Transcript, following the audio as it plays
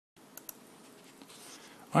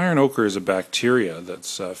Iron ochre is a bacteria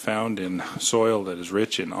that's found in soil that is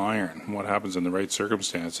rich in iron. What happens in the right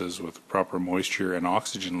circumstances with proper moisture and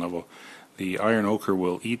oxygen level, the iron ochre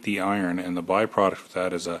will eat the iron, and the byproduct of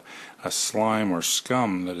that is a slime or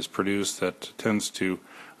scum that is produced that tends to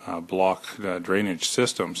block drainage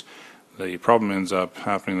systems. The problem ends up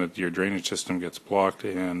happening that your drainage system gets blocked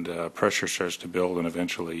and pressure starts to build, and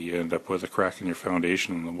eventually you end up with a crack in your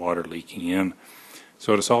foundation and the water leaking in.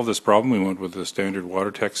 So to solve this problem, we went with the standard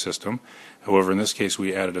WaterTech system. However, in this case,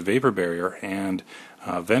 we added a vapor barrier and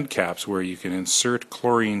vent caps where you can insert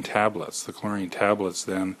chlorine tablets. The chlorine tablets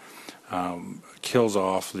then kills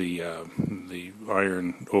off the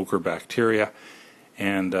iron ochre bacteria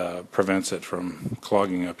and prevents it from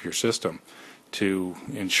clogging up your system. To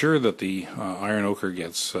ensure that the iron ochre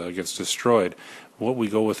gets destroyed, what we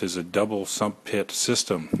go with is a double sump pit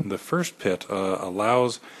system. The first pit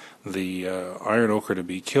allows the iron ochre to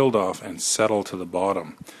be killed off and settle to the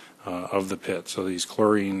bottom of the pit. So these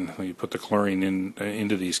chlorine, you put the chlorine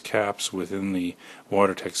into these caps within the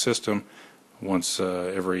WaterTech system once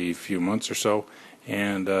every few months or so,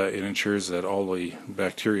 and it ensures that all the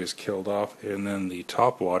bacteria is killed off, and then the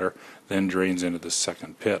top water then drains into the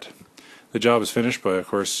second pit. The job is finished by, of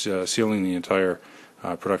course, sealing the entire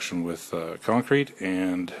production with concrete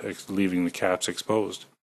and leaving the caps exposed.